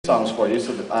songs for you.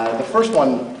 So the first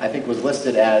one I think was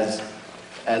listed as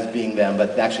being them,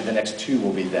 but actually the next two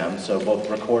will be them. So both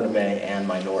Recordame and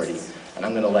Minority. And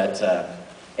I'm going to let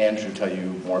Andrew tell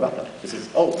you more about them. This is,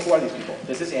 oh, who are these people?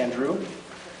 This is Andrew.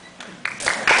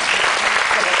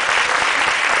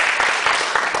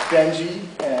 Benji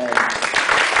and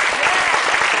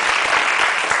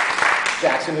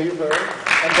Jackson, who you've heard,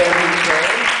 and Ben, who you've heard,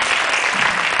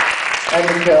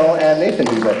 and Mikhail and Nathan,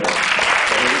 who's up here.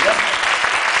 So here we go.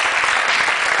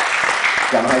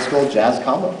 Gunn High School Jazz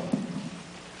Combo.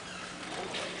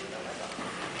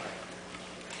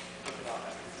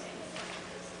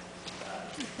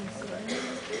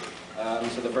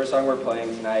 So the first song we're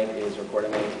playing tonight is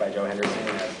Recordame by Joe Henderson,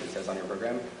 as it says on your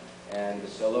program. And the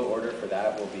solo order for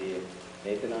that will be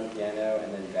Nathan on piano,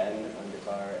 and then Ben on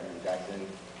guitar, and then Jackson,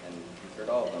 and you've heard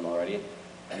all of them already.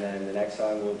 And then the next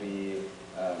song will be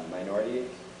Minority,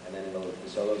 and then the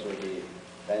solos will be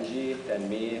Benji, then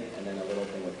me, and then a little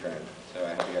thing with Curran. So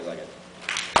I hope you guys like it.